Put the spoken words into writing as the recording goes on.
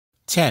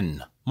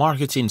10.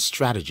 Marketing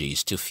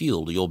strategies to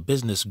fuel your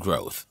business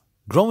growth.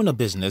 Growing a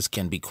business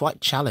can be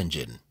quite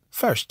challenging.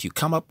 First, you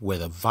come up with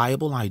a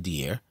viable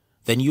idea,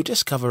 then you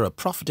discover a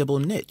profitable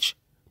niche,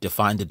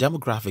 define the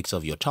demographics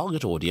of your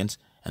target audience,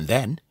 and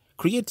then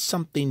create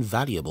something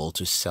valuable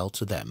to sell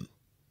to them.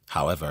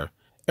 However,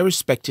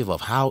 irrespective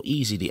of how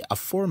easy the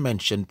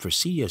aforementioned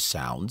procedure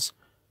sounds,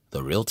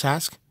 the real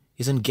task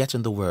is in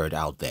getting the word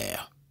out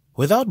there.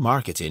 Without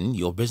marketing,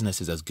 your business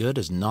is as good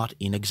as not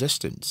in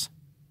existence.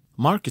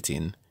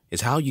 Marketing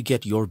is how you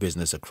get your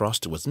business across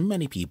to as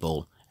many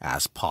people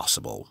as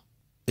possible.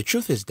 The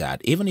truth is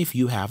that even if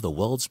you have the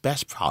world's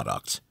best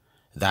product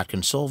that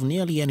can solve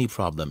nearly any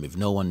problem, if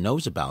no one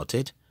knows about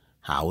it,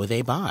 how will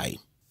they buy?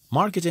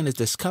 Marketing is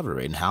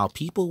discovering how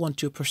people want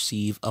to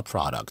perceive a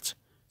product,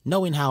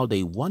 knowing how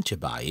they want to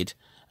buy it,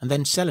 and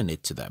then selling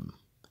it to them,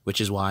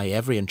 which is why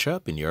every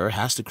entrepreneur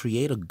has to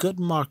create a good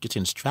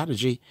marketing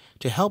strategy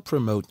to help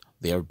promote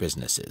their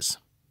businesses.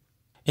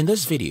 In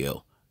this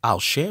video, I'll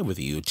share with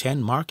you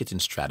 10 marketing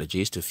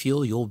strategies to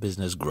fuel your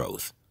business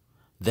growth.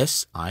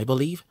 This, I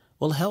believe,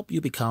 will help you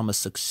become a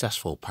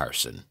successful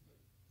person.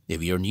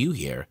 If you're new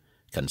here,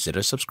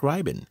 consider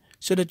subscribing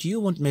so that you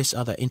won't miss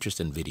other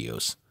interesting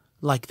videos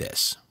like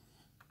this.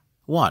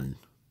 1.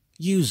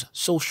 Use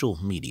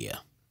social media.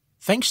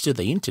 Thanks to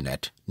the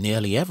internet,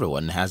 nearly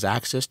everyone has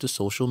access to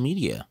social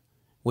media,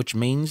 which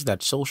means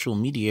that social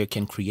media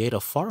can create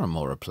a forum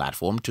or a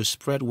platform to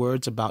spread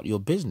words about your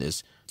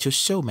business to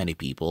so many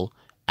people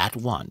at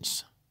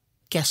once.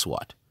 Guess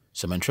what?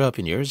 Some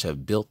entrepreneurs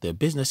have built their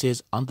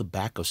businesses on the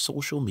back of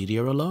social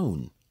media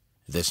alone.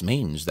 This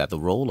means that the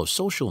role of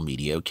social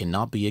media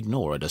cannot be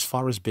ignored as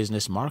far as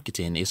business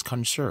marketing is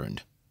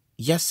concerned.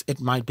 Yes, it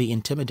might be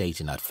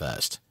intimidating at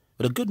first,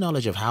 but a good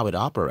knowledge of how it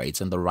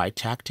operates and the right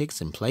tactics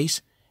in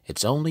place,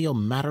 it's only a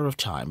matter of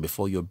time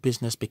before your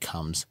business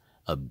becomes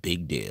a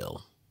big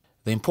deal.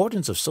 The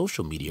importance of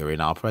social media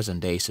in our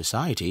present-day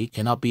society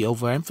cannot be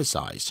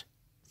overemphasized.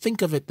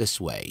 Think of it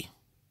this way.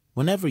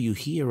 Whenever you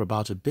hear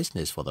about a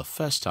business for the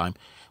first time,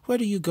 where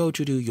do you go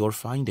to do your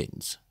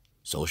findings?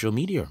 Social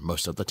media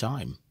most of the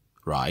time,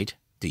 right?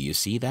 Do you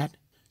see that?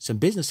 Some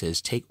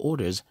businesses take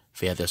orders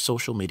via their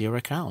social media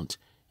account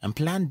and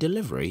plan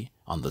delivery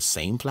on the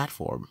same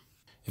platform.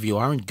 If you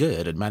aren't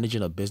good at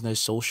managing a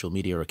business social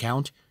media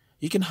account,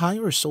 you can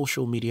hire a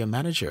social media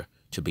manager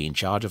to be in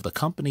charge of the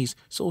company's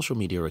social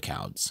media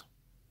accounts.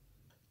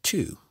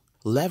 2.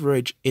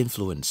 Leverage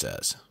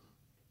influencers.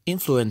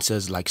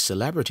 Influencers, like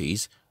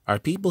celebrities, are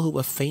people who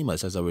are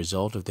famous as a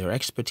result of their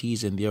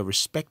expertise in their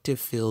respective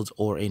fields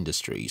or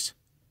industries.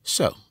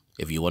 So,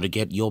 if you want to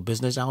get your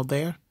business out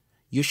there,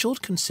 you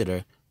should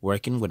consider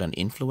working with an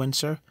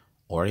influencer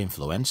or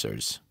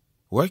influencers.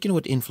 Working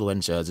with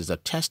influencers is a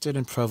tested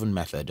and proven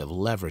method of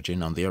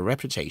leveraging on their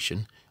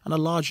reputation and a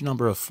large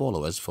number of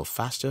followers for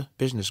faster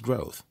business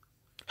growth.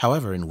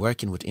 However, in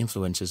working with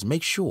influencers,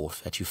 make sure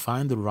that you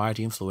find the right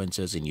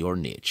influencers in your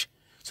niche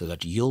so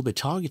that you'll be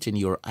targeting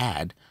your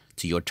ad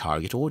to your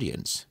target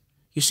audience.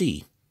 You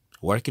see,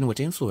 working with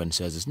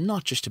influencers is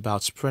not just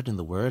about spreading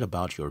the word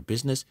about your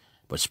business,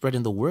 but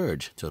spreading the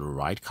word to the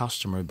right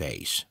customer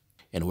base.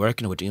 In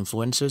working with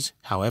influencers,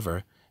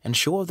 however,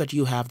 ensure that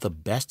you have the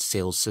best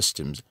sales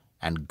systems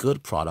and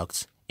good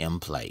products in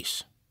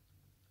place.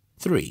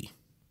 3.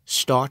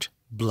 Start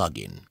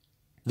blogging.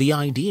 The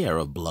idea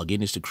of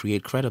blogging is to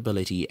create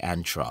credibility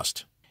and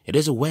trust. It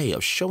is a way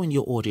of showing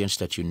your audience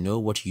that you know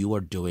what you are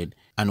doing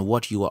and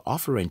what you are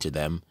offering to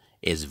them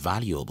is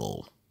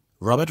valuable.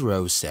 Robert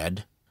Rose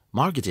said,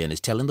 "Marketing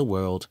is telling the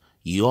world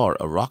you are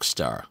a rock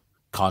star.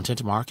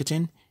 Content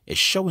marketing is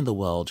showing the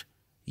world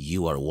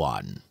you are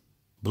one."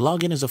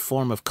 Blogging is a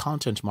form of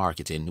content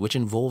marketing which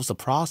involves the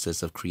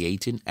process of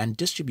creating and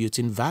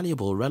distributing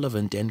valuable,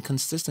 relevant, and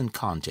consistent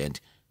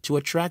content to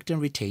attract and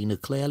retain a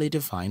clearly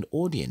defined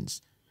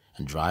audience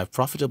and drive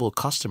profitable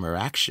customer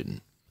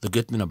action. The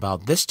good thing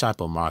about this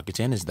type of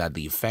marketing is that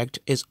the effect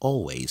is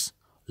always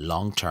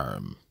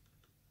long-term.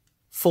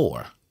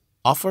 4.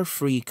 Offer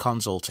free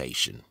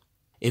consultation.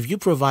 If you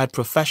provide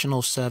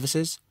professional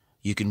services,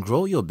 you can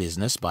grow your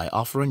business by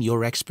offering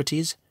your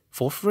expertise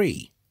for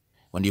free.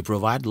 When you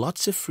provide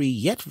lots of free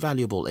yet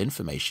valuable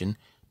information,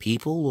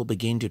 people will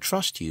begin to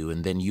trust you,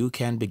 and then you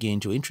can begin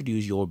to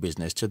introduce your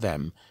business to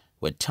them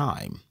with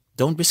time.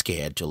 Don't be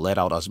scared to let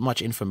out as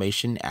much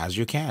information as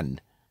you can,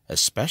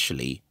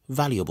 especially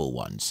valuable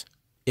ones.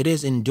 It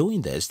is in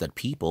doing this that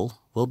people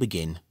will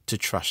begin to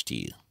trust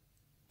you.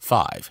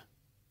 5.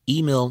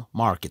 Email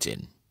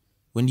marketing.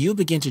 When you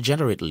begin to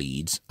generate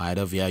leads,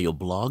 either via your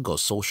blog or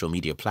social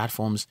media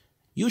platforms,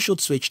 you should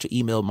switch to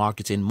email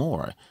marketing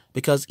more,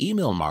 because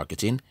email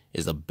marketing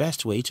is the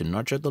best way to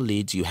nurture the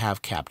leads you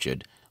have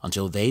captured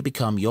until they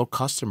become your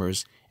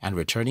customers and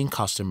returning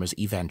customers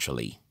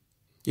eventually.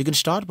 You can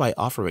start by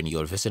offering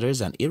your visitors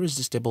an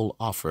irresistible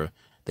offer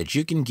that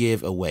you can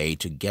give away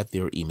to get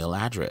their email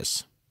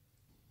address.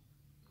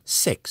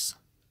 6.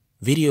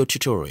 Video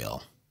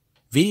tutorial.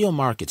 Video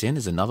marketing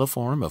is another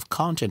form of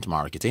content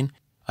marketing,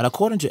 and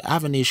according to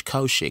Avanish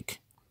Kaushik,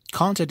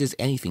 content is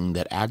anything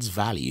that adds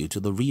value to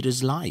the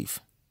reader's life.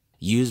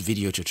 Use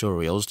video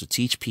tutorials to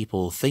teach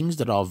people things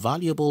that are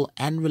valuable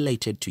and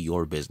related to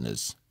your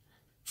business.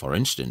 For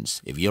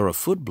instance, if you're a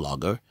food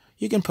blogger,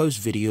 you can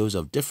post videos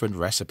of different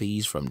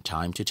recipes from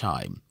time to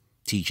time,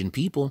 teaching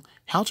people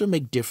how to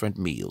make different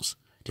meals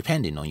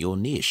depending on your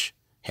niche,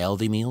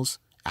 healthy meals,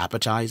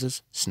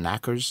 appetizers,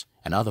 snackers,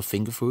 and other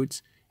finger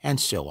foods, and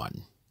so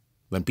on.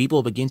 When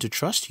people begin to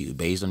trust you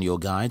based on your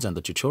guides and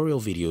the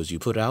tutorial videos you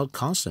put out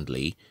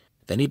constantly,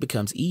 then it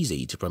becomes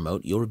easy to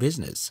promote your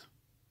business.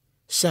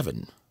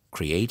 7.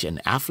 Create an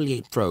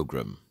affiliate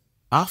program.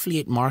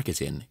 Affiliate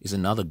marketing is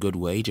another good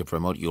way to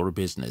promote your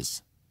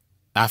business.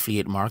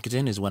 Affiliate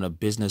marketing is when a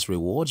business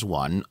rewards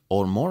one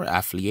or more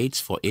affiliates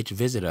for each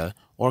visitor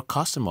or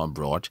customer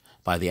brought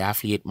by the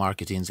affiliate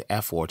marketing's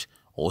effort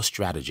or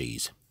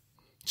strategies.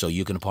 So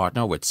you can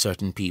partner with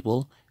certain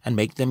people and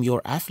make them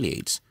your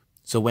affiliates.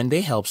 So when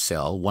they help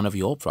sell one of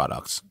your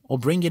products or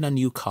bring in a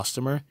new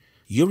customer,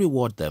 you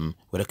reward them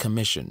with a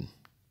commission.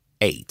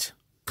 8.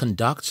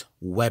 Conduct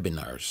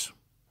webinars.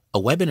 A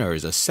webinar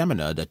is a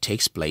seminar that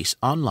takes place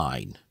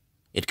online.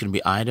 It can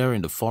be either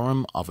in the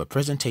form of a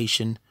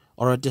presentation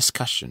or a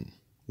discussion.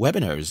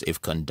 Webinars,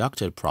 if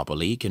conducted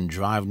properly, can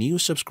drive new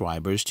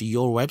subscribers to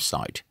your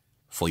website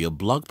for your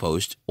blog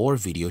post or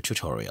video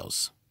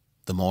tutorials.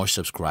 The more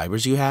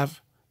subscribers you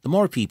have, the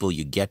more people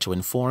you get to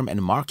inform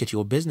and market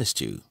your business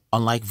to.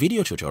 Unlike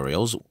video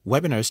tutorials,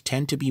 webinars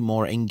tend to be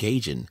more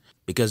engaging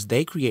because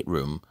they create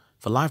room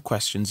for live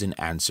questions and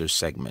answer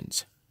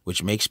segments,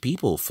 which makes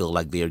people feel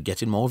like they are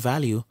getting more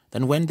value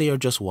than when they are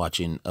just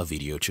watching a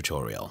video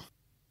tutorial.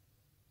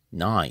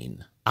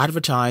 9.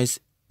 Advertise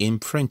in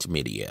print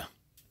media.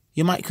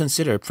 You might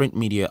consider print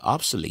media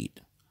obsolete,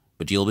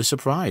 but you'll be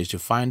surprised to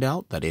find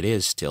out that it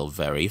is still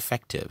very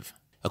effective.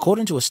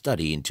 According to a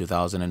study in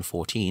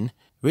 2014,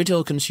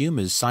 retail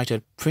consumers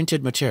cited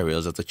printed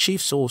materials as the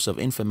chief source of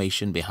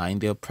information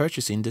behind their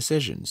purchasing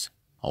decisions.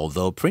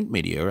 Although print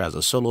media as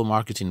a solo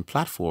marketing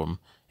platform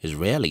is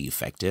rarely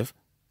effective,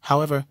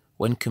 however,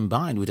 when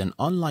combined with an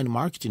online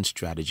marketing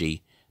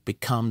strategy,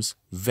 becomes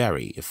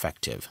very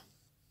effective.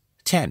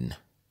 10.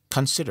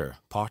 Consider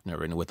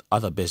partnering with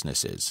other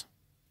businesses.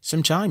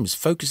 Sometimes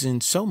focusing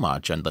so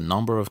much on the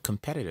number of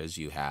competitors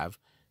you have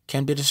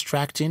can be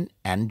distracting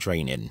and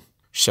draining.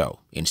 So,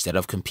 instead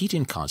of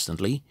competing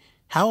constantly,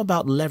 how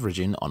about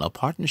leveraging on a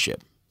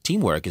partnership?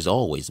 Teamwork is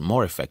always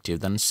more effective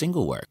than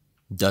single work.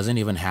 Doesn't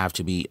even have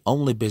to be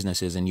only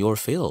businesses in your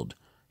field.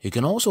 You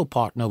can also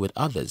partner with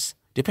others,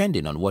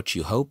 depending on what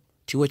you hope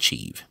to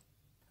achieve.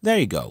 There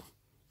you go.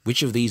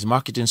 Which of these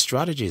marketing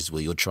strategies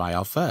will you try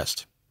out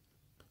first?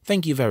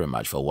 Thank you very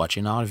much for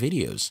watching our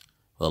videos.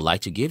 We'd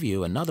like to give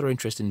you another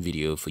interesting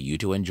video for you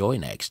to enjoy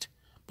next.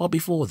 But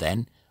before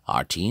then,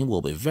 our team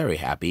will be very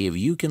happy if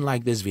you can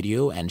like this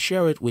video and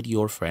share it with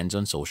your friends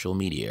on social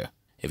media.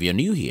 If you're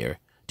new here,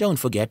 don't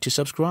forget to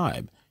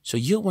subscribe so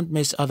you won't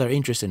miss other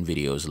interesting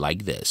videos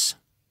like this.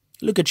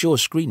 Look at your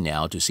screen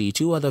now to see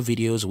 2 other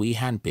videos we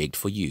handpicked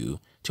for you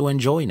to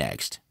enjoy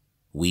next.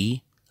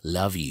 We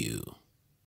love you.